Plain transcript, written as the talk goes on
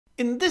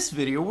In this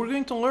video, we're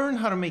going to learn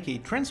how to make a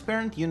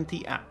transparent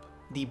Unity app.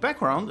 The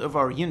background of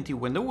our Unity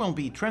window will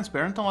be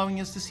transparent, allowing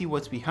us to see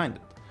what's behind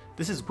it.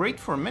 This is great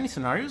for many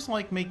scenarios,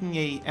 like making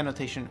an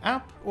annotation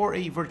app, or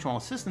a virtual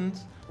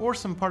assistant, or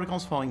some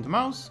particles following the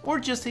mouse, or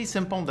just a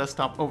simple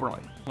desktop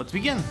overlay. Let's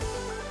begin!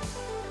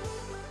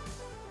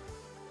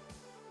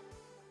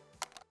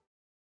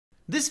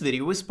 This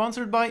video is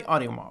sponsored by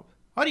AudioMob.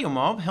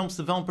 AudioMob helps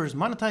developers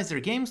monetize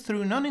their games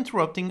through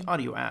non-interrupting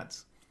audio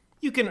ads.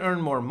 You can earn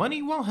more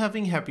money while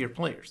having happier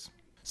players.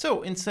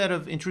 So instead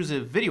of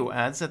intrusive video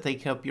ads that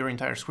take up your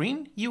entire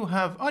screen, you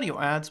have audio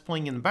ads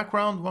playing in the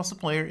background whilst the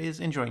player is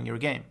enjoying your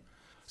game.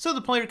 So the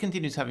player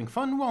continues having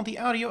fun while the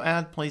audio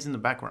ad plays in the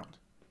background.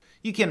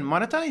 You can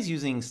monetize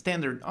using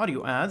standard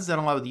audio ads that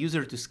allow the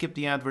user to skip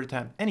the advert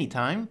at any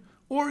time,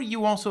 or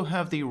you also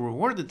have the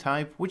rewarded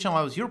type, which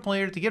allows your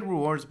player to get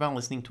rewards by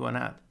listening to an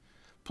ad.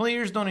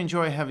 Players don't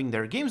enjoy having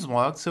their games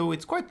blocked, so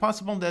it's quite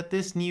possible that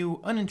this new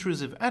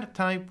unintrusive ad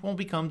type will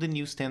become the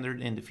new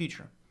standard in the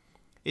future.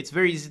 It's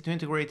very easy to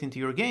integrate into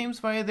your games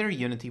via their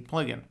Unity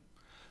plugin.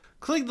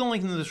 Click the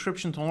link in the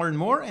description to learn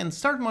more and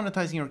start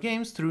monetizing your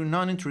games through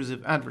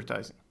non-intrusive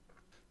advertising.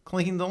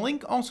 Clicking the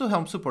link also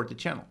helps support the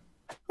channel.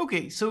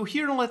 Okay, so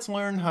here let's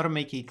learn how to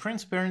make a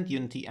transparent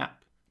Unity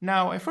app.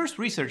 Now, I first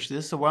researched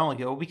this a while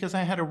ago because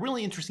I had a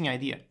really interesting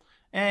idea,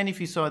 and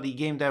if you saw the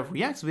Game Dev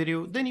Reacts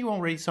video, then you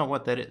already saw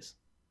what that is.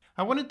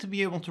 I wanted to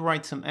be able to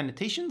write some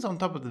annotations on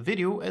top of the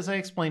video as I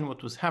explained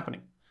what was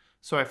happening.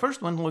 So I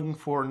first went looking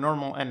for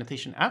normal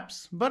annotation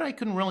apps, but I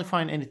couldn't really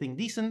find anything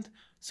decent,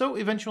 so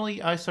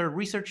eventually I started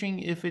researching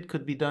if it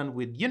could be done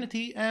with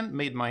Unity and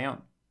made my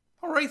own.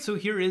 Alright, so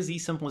here is the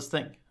simplest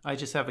thing. I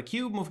just have a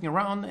cube moving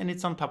around and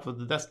it's on top of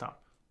the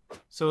desktop.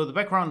 So the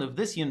background of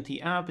this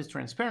Unity app is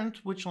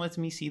transparent, which lets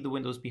me see the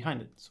windows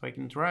behind it. So I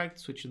can interact,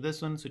 switch to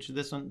this one,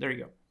 there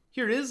you go.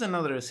 Here is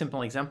another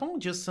simple example,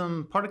 just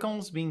some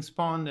particles being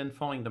spawned and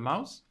following the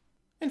mouse.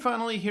 And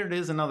finally, here it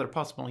is another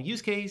possible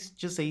use case,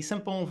 just a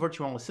simple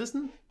virtual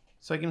assistant.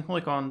 So I can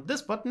click on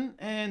this button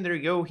and there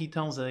you go, he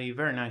tells a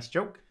very nice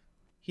joke.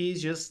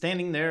 He's just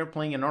standing there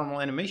playing a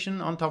normal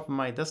animation on top of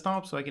my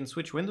desktop, so I can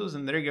switch windows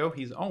and there you go,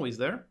 he's always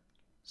there.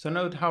 So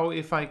note how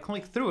if I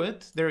click through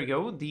it, there you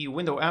go, the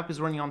window app is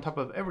running on top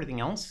of everything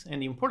else,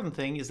 and the important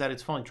thing is that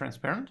it's fully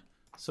transparent.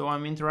 So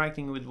I'm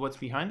interacting with what's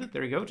behind it,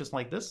 there you go, just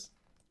like this.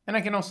 And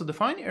I can also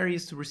define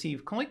areas to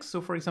receive clicks,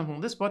 so for example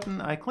this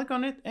button, I click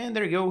on it and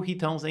there you go, he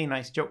tells a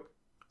nice joke.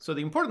 So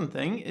the important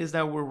thing is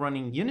that we're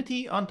running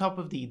Unity on top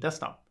of the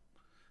desktop.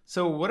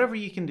 So whatever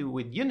you can do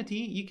with Unity,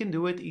 you can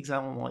do it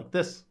exactly like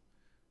this.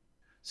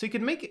 So you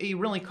can make a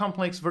really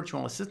complex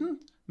virtual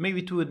assistant,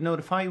 maybe it would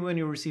notify you when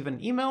you receive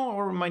an email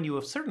or remind you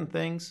of certain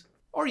things,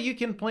 or you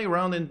can play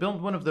around and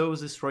build one of those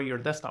to destroy your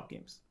desktop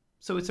games.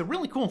 So it's a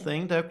really cool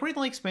thing that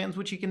greatly expands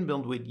what you can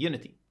build with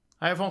Unity.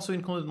 I have also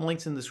included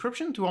links in the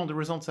description to all the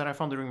results that I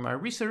found during my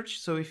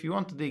research, so if you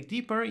want to dig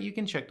deeper, you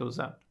can check those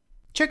out.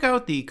 Check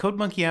out the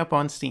CodeMonkey app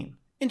on Steam.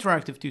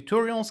 Interactive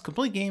tutorials,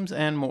 complete games,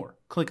 and more.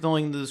 Click the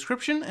link in the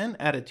description and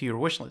add it to your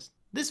wishlist.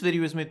 This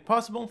video is made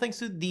possible thanks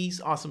to these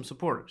awesome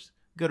supporters.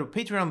 Go to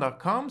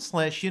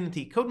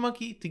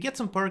patreon.com/UnityCodeMonkey to get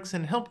some perks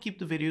and help keep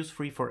the videos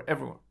free for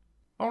everyone.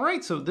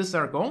 Alright, so this is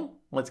our goal.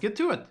 Let's get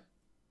to it.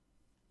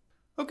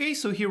 Okay,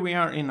 so here we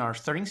are in our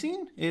starting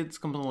scene. It's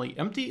completely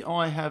empty. All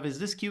I have is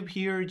this cube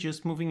here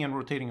just moving and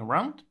rotating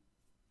around.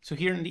 So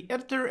here in the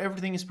editor,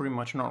 everything is pretty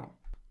much normal.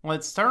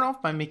 Let's start off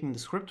by making the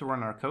script to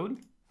run our code.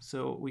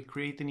 So we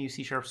create a new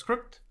C#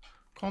 script.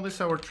 Call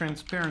this our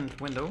transparent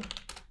window.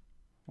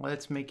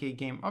 Let's make a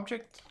game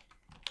object.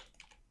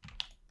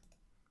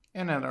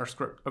 And add our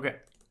script. Okay.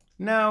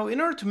 Now,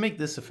 in order to make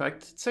this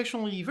effect, it's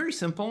actually very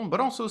simple, but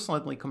also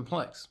slightly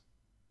complex.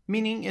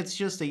 Meaning it's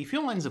just a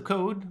few lines of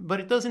code, but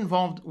it does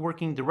involve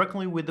working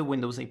directly with the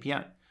Windows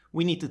API.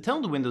 We need to tell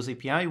the Windows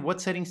API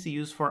what settings to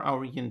use for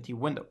our Unity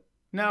window.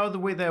 Now, the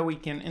way that we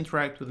can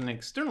interact with an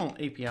external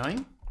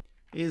API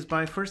is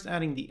by first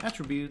adding the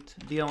attribute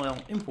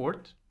DLL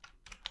import.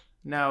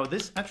 Now,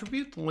 this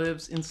attribute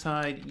lives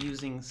inside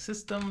using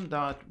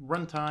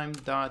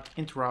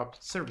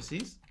system.runtime.interrupt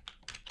services.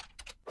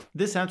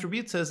 This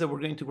attribute says that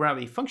we're going to grab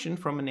a function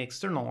from an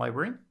external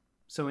library.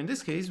 So in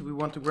this case, we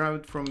want to grab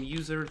it from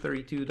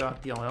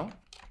user32.dll.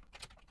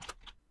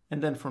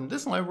 And then from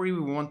this library,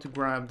 we want to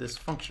grab this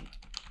function.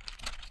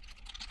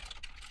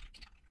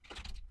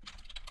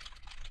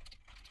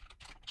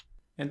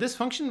 And this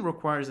function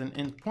requires an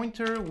int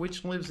pointer,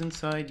 which lives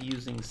inside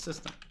using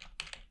system.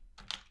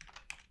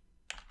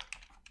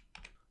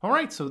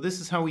 Alright, so this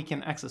is how we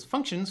can access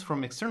functions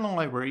from external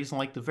libraries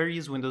like the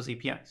various Windows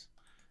APIs.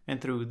 And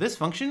through this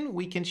function,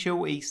 we can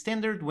show a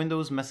standard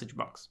Windows message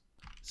box.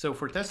 So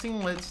for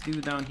testing, let's do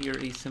down here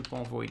a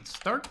simple void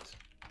start.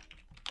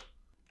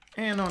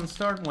 And on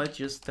start, let's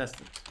just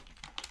test it.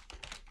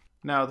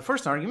 Now the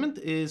first argument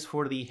is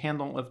for the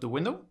handle of the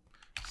window.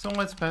 So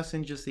let's pass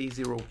in just a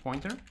 0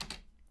 pointer.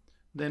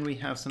 Then we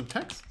have some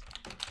text.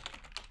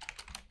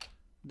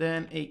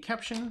 Then a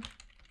caption.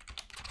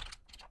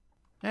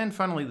 And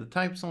finally the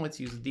type, so let's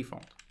use the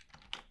default.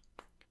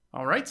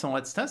 Alright, so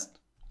let's test.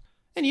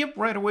 And yep,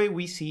 right away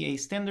we see a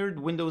standard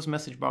Windows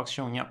message box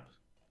showing up.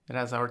 It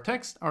has our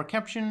text, our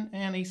caption,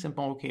 and a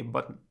simple OK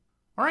button.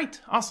 Alright,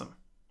 awesome.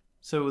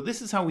 So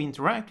this is how we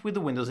interact with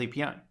the Windows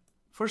API.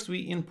 First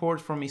we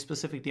import from a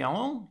specific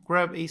DLL,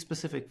 grab a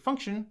specific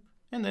function,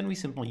 and then we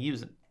simply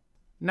use it.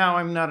 Now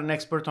I'm not an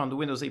expert on the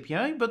Windows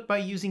API, but by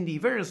using the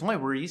various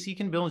libraries you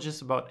can build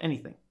just about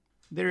anything.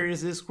 There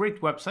is this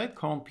great website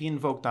called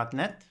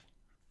pinvoke.net.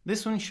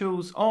 This one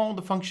shows all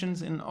the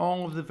functions in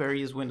all of the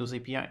various Windows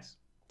APIs.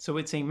 So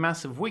it's a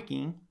massive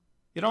wiki.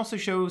 It also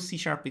shows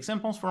C#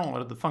 examples for a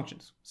lot of the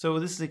functions. So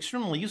this is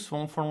extremely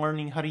useful for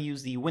learning how to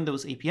use the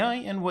Windows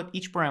API and what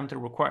each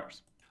parameter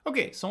requires.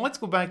 Okay, so let's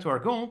go back to our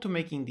goal to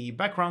making the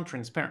background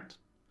transparent.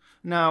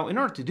 Now, in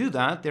order to do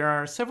that, there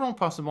are several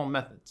possible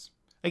methods.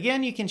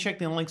 Again, you can check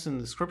the links in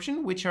the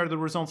description, which are the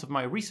results of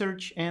my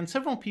research, and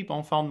several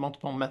people found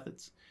multiple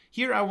methods.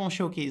 Here I will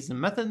showcase the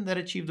method that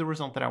achieved the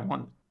result that I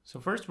wanted. So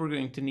first we're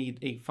going to need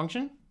a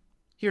function.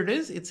 Here it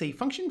is, it's a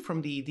function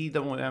from the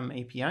DWM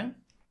API.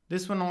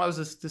 This one allows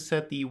us to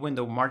set the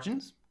window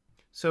margins.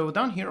 So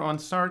down here on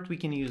start we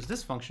can use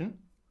this function.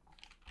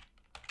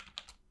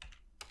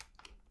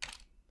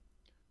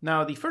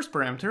 Now the first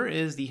parameter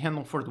is the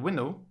handle for the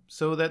window,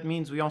 so that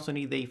means we also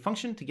need a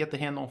function to get the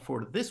handle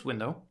for this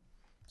window.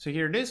 So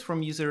here it is,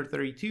 from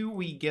user32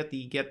 we get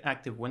the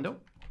getActiveWindow.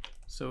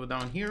 So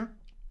down here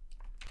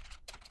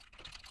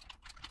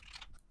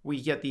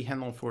we get the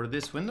handle for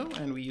this window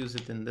and we use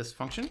it in this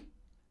function.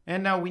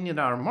 And now we need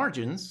our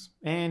margins,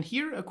 and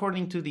here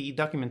according to the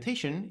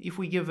documentation, if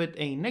we give it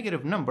a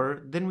negative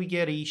number, then we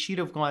get a sheet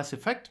of glass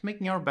effect,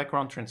 making our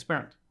background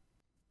transparent.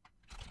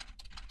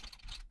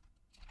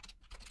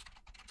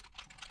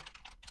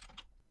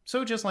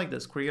 So just like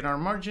this, create our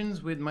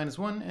margins with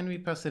 -1 and we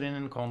pass it in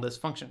and call this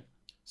function.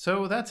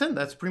 So that's it,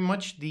 that's pretty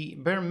much the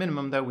bare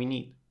minimum that we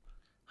need.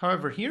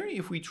 However, here,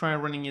 if we try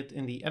running it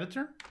in the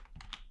editor,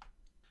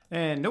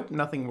 and nope,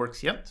 nothing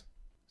works yet.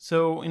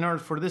 So in order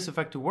for this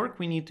effect to work,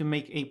 we need to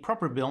make a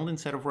proper build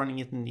instead of running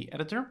it in the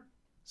editor.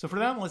 So for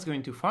that, let's go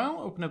into File,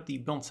 open up the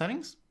build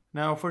settings.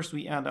 Now first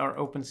we add our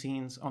open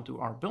scenes onto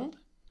our build.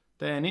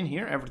 Then in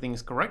here, everything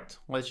is correct.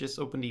 Let's just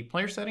open the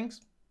player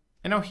settings.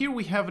 And now here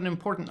we have an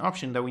important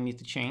option that we need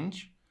to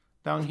change.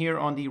 Down here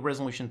on the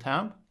resolution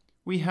tab,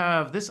 we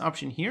have this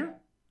option here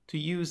to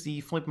use the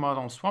flip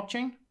model swap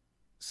chain.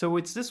 So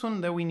it's this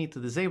one that we need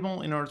to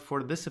disable in order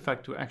for this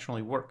effect to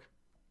actually work.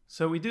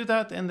 So we do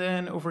that, and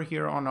then over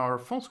here on our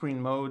full screen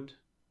mode,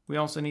 we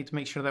also need to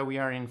make sure that we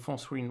are in full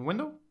screen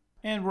window,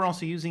 and we're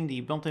also using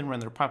the built-in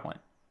render pipeline.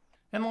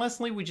 And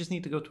lastly, we just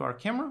need to go to our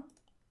camera.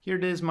 Here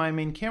it is, my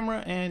main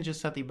camera, and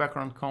just set the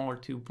background color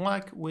to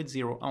black with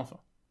 0 alpha.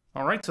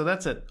 Alright, so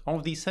that's it. All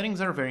of these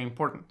settings are very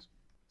important.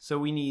 So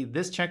we need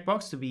this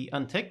checkbox to be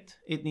unticked,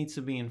 it needs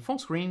to be in full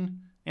screen,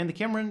 and the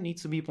camera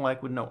needs to be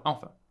black with no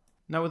alpha.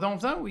 Now with all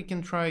of that, we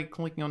can try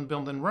clicking on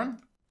build and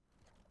run.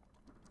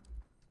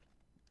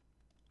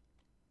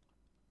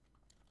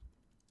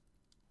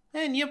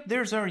 And yep,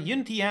 there's our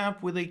Unity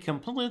app with a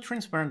completely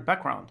transparent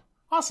background.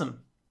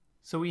 Awesome!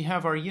 So we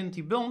have our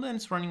Unity build and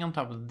it's running on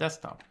top of the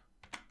desktop.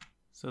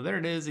 So there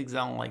it is,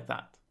 exactly like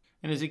that.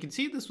 And as you can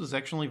see, this was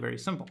actually very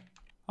simple.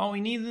 All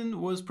we needed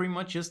was pretty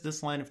much just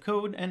this line of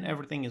code and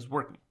everything is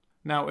working.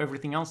 Now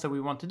everything else that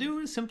we want to do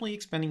is simply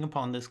expanding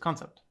upon this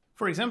concept.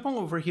 For example,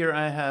 over here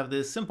I have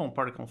this simple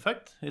particle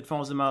effect. It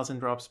follows the mouse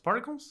and drops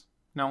particles.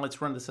 Now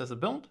let's run this as a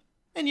build.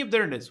 And yep,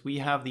 there it is. We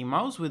have the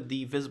mouse with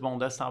the visible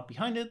desktop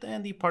behind it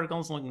and the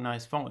particles looking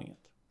nice following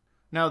it.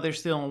 Now there's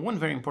still one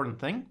very important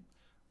thing.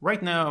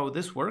 Right now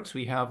this works.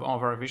 We have all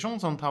of our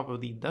visuals on top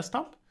of the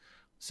desktop.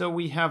 So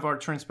we have our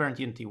transparent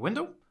Unity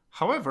window.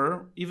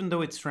 However, even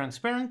though it's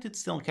transparent, it's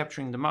still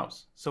capturing the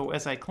mouse. So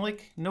as I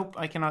click, nope,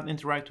 I cannot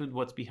interact with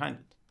what's behind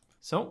it.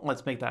 So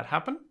let's make that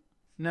happen.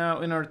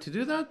 Now in order to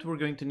do that, we're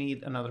going to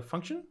need another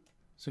function.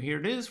 So here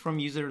it is, from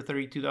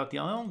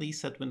user32.dll, the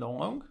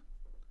setWindowLong.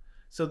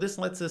 So this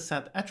lets us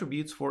set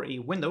attributes for a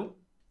window.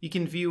 You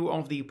can view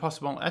all of the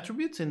possible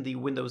attributes in the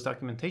Windows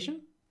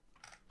documentation.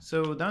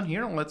 So down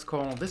here, let's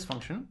call this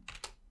function.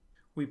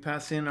 We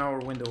pass in our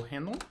window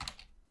handle.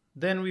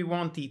 Then we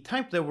want the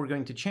type that we're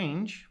going to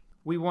change.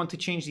 We want to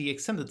change the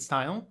extended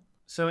style.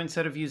 So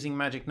instead of using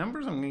magic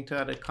numbers, I'm going to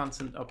add a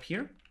constant up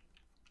here.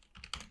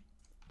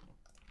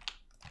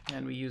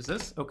 And we use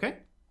this, okay.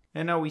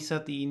 And now we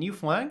set the new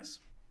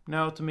flags.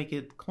 Now to make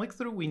it click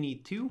through, we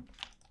need 2.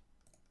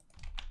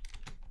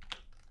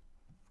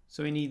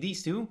 So we need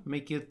these two,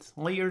 make it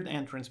layered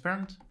and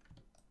transparent.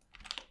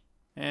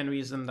 And we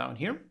use them down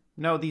here.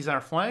 Now these are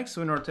flags,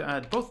 so in order to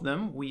add both of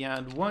them, we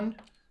add 1,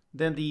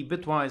 then the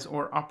bitwise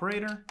or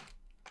operator,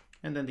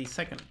 and then the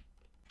second.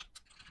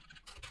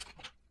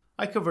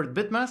 I covered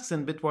bitmasks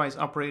and bitwise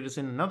operators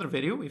in another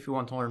video if you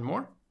want to learn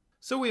more.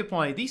 So we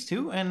apply these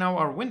two, and now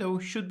our window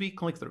should be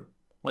click-through.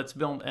 Let's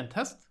build and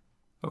test.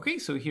 Okay,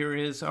 so here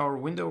is our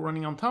window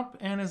running on top,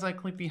 and as I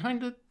click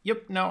behind it,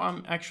 yep, now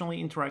I'm actually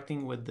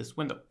interacting with this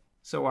window.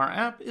 So our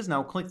app is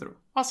now click-through.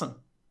 Awesome!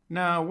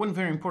 Now, one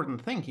very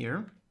important thing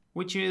here,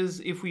 which is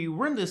if we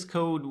run this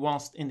code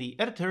whilst in the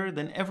editor,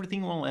 then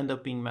everything will end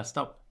up being messed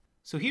up.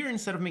 So here,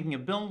 instead of making a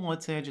build,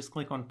 let's say I just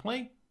click on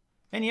play,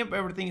 and yep,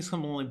 everything is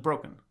completely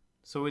broken.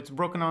 So it's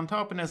broken on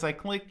top, and as I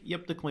click,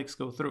 yep, the clicks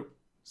go through.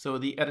 So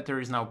the editor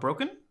is now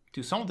broken.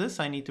 To solve this,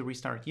 I need to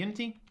restart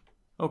Unity.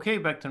 Okay,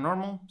 back to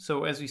normal.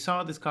 So as we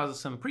saw, this causes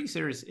some pretty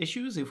serious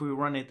issues if we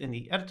run it in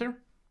the editor.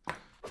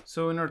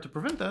 So in order to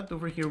prevent that,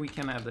 over here we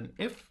can add an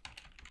if.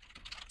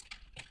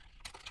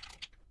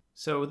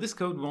 So this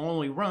code will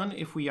only run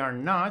if we are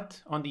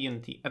not on the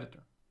Unity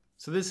editor.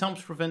 So this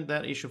helps prevent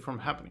that issue from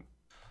happening.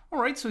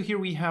 Alright, so here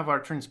we have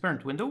our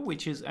transparent window,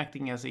 which is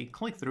acting as a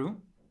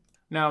click-through.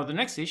 Now the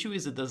next issue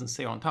is it doesn't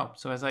stay on top.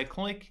 So as I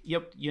click,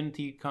 yep,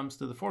 Unity comes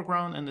to the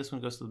foreground and this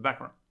one goes to the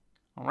background.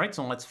 Alright,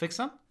 so let's fix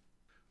that.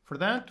 For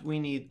that, we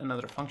need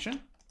another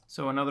function.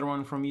 So another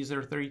one from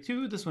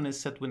user32, this one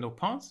is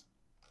setWindowPause.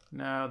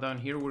 Now down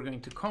here we're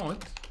going to call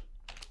it,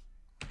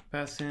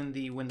 pass in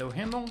the window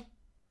handle.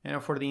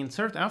 And for the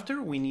insert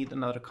after, we need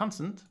another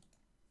constant.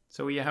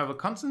 So we have a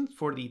constant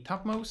for the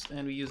topmost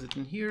and we use it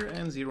in here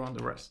and 0 on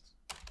the rest.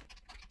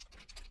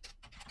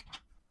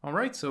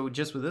 Alright, so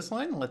just with this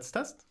line, let's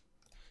test.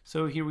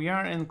 So here we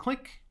are and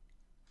click.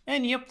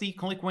 And yep, the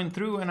click went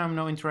through and I'm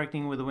now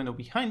interacting with the window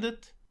behind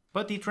it,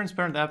 but the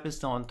transparent app is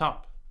still on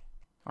top.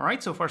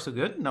 Alright, so far so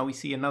good. Now we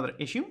see another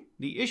issue.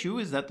 The issue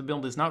is that the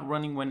build is not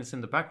running when it's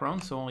in the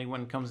background, so only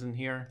when it comes in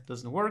here it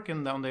doesn't work,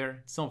 and down there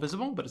it's still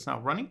visible, but it's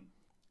not running.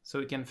 So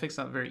we can fix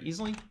that very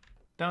easily.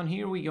 Down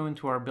here we go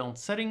into our build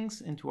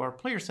settings, into our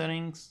player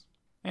settings,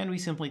 and we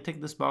simply tick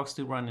this box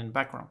to run in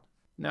background.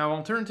 Now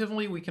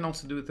alternatively, we can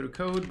also do it through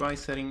code by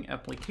setting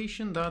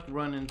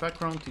application.run in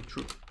background to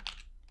true.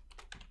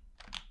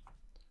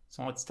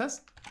 So let's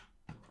test.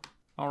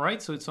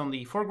 Alright, so it's on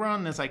the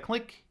foreground, and as I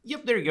click,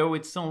 yep, there you go,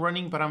 it's still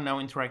running, but I'm now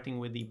interacting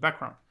with the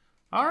background.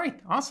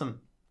 Alright,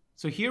 awesome.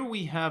 So here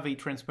we have a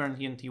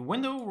transparent Unity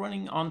window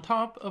running on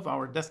top of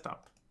our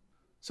desktop.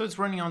 So it's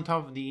running on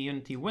top of the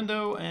Unity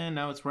window, and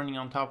now it's running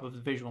on top of the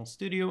Visual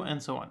Studio,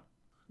 and so on.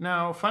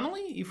 Now,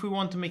 finally, if we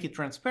want to make it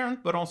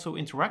transparent, but also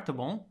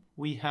interactable,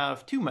 we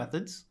have two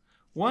methods.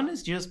 One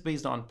is just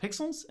based on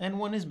pixels, and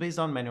one is based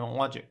on manual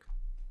logic.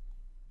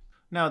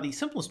 Now, the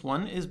simplest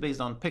one is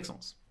based on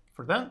pixels.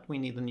 For that, we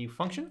need a new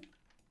function.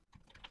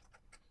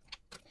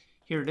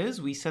 Here it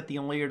is, we set the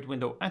unlayered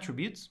window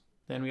attributes.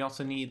 Then we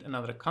also need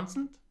another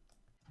constant.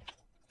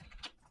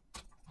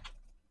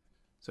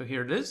 So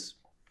here it is.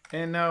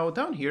 And now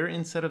down here,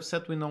 instead of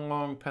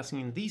setWindowLong passing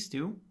in these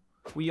two,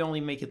 we only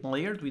make it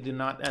layered, we do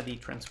not add the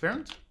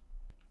transparent.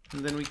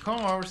 And then we call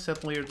our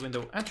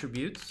setLayeredWindow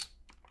attributes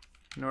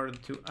in order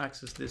to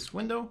access this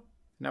window.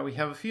 Now we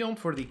have a field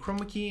for the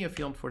chroma key, a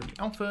field for the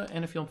alpha,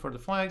 and a field for the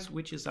flags,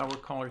 which is our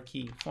color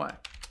key flag.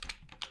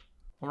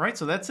 Alright,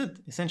 so that's it.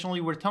 Essentially,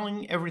 we're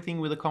telling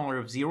everything with a color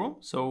of 0,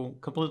 so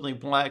completely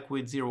black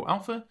with 0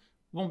 alpha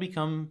will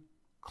become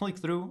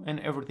click-through, and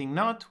everything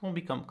not will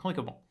become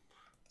clickable.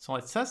 So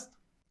let's test.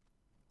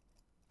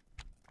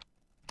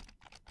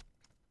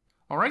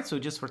 Alright, so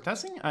just for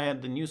testing, I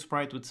add the new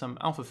sprite with some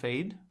alpha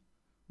fade.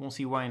 We'll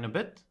see why in a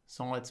bit,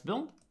 so let's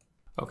build.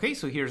 Okay,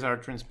 so here's our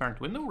transparent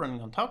window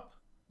running on top.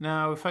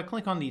 Now, if I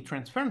click on the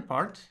transparent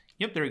part,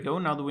 yep, there you go,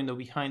 now the window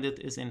behind it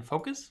is in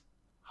focus.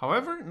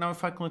 However, now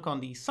if I click on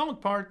the solid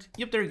part,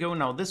 yep, there you go,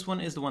 now this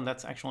one is the one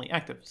that's actually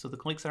active, so the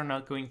clicks are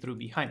not going through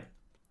behind it.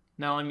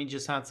 Now let me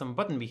just add some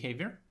button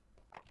behavior.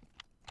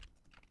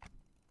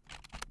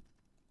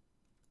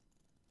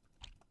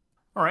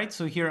 Alright,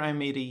 so here I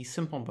made a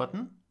simple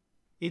button.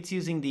 It's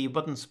using the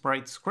button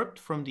sprite script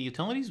from the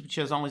utilities, which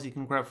as always you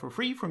can grab for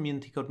free from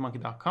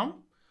unitycodemonkey.com.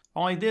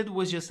 All I did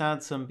was just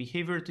add some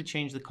behavior to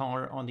change the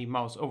color on the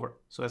mouse over.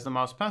 So as the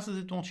mouse passes,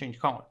 it will change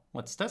color.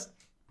 Let's test.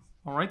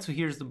 Alright, so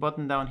here's the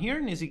button down here,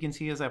 and as you can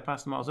see as I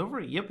pass the mouse over,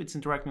 yep, it's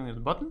interacting with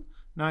the button.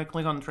 Now I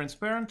click on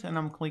transparent, and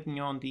I'm clicking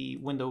on the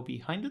window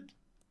behind it.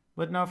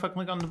 But now if I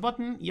click on the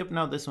button, yep,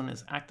 now this one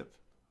is active.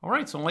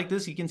 Alright, so like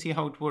this, you can see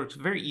how it works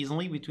very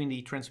easily between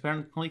the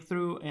transparent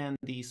click-through and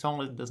the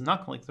solid does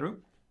not click-through.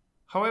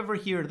 However,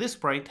 here this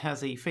sprite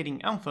has a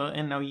fading alpha,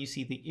 and now you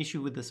see the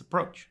issue with this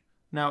approach.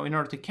 Now, in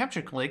order to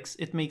capture clicks,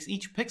 it makes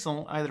each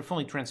pixel either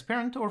fully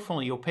transparent or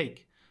fully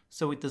opaque,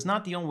 so it does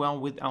not deal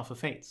well with alpha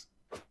fades.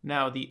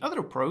 Now, the other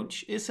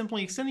approach is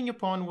simply extending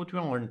upon what we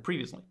learned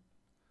previously.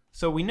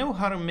 So we know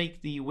how to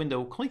make the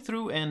window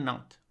click-through and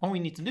not. All we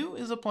need to do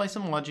is apply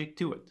some logic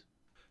to it.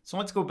 So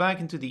let's go back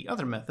into the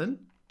other method.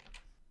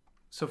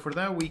 So for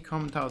that, we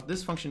comment out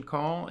this function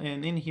call,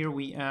 and in here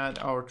we add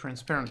our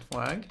transparent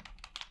flag.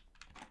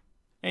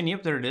 And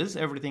yep, there it is,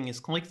 everything is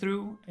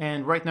click-through,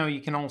 and right now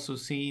you can also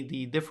see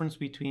the difference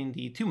between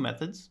the two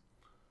methods.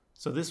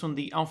 So this one,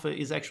 the alpha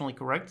is actually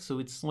correct, so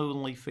it's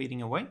slowly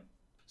fading away.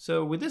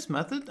 So with this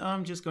method,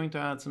 I'm just going to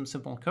add some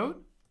simple code.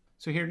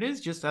 So here it is,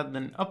 just add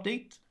an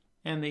update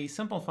and a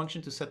simple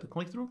function to set the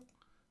click-through.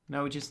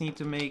 Now we just need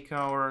to make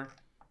our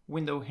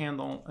window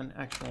handle an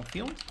actual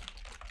field.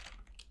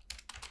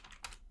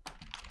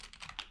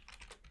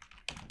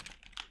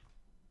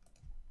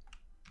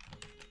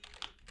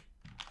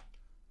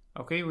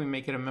 Okay, we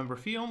make it a member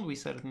field, we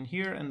set it in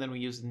here, and then we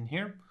use it in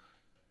here.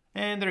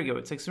 And there you go,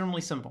 it's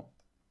extremely simple.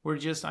 We're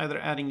just either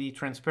adding the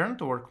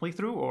transparent or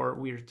click-through, or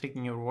we're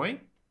taking it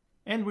away.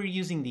 And we're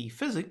using the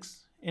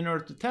physics in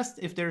order to test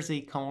if there's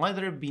a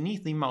collider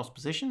beneath the mouse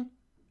position.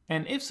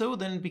 And if so,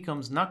 then it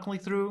becomes not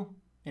click-through.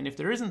 And if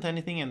there isn't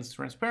anything and it's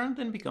transparent,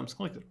 then it becomes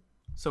click-through.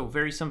 So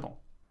very simple.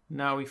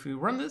 Now if we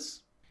run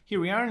this, here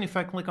we are, and if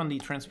I click on the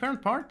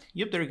transparent part,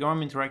 yep, there you go,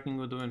 I'm interacting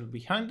with the window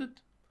behind it.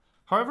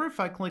 However, if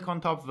I click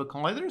on top of a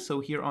collider, so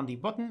here on the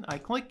button, I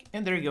click,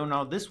 and there you go,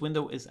 now this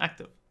window is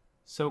active.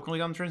 So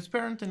click on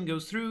transparent and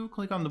goes through,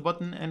 click on the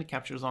button and it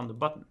captures on the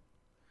button.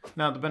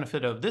 Now the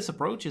benefit of this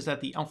approach is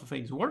that the alpha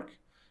fakes work,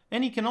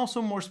 and you can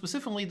also more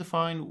specifically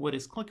define what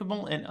is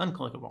clickable and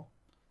unclickable.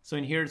 So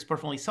in here it's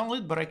perfectly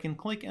solid, but I can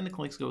click and the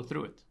clicks go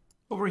through it.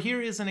 Over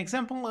here is an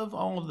example of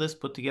all of this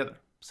put together.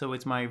 So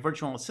it's my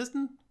virtual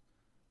assistant.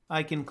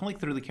 I can click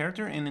through the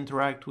character and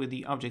interact with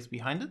the objects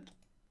behind it.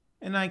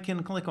 And I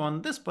can click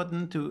on this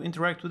button to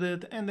interact with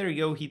it, and there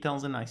you go, he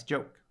tells a nice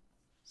joke.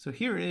 So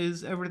here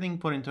is everything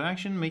put into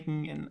action,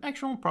 making an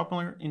actual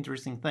proper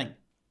interesting thing.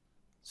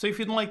 So if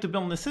you'd like to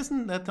build an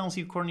assistant that tells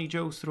you corny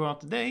jokes throughout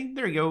the day,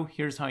 there you go,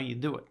 here's how you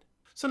do it.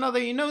 So now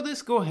that you know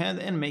this, go ahead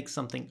and make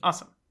something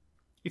awesome.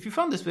 If you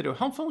found this video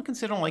helpful,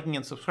 consider liking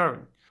and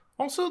subscribing.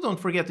 Also, don't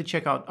forget to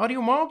check out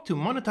AudioMob to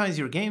monetize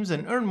your games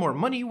and earn more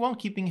money while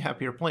keeping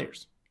happier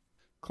players.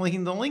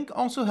 Clicking the link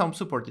also helps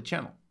support the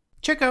channel.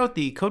 Check out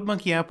the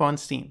CodeMonkey app on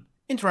Steam.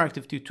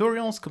 Interactive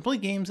tutorials,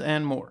 complete games,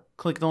 and more.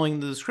 Click the link in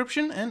the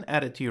description and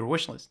add it to your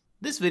wishlist.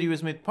 This video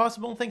is made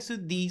possible thanks to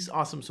these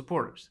awesome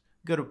supporters.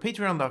 Go to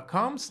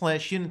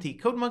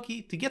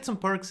patreon.com/unitycodemonkey to get some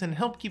perks and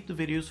help keep the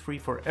videos free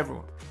for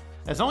everyone.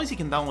 As always, you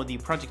can download the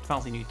project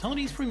files and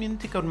utilities from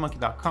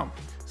unitycodemonkey.com.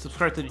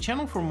 Subscribe to the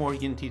channel for more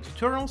Unity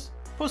tutorials,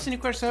 post any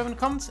questions you have in the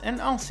comments, and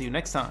I'll see you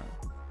next time.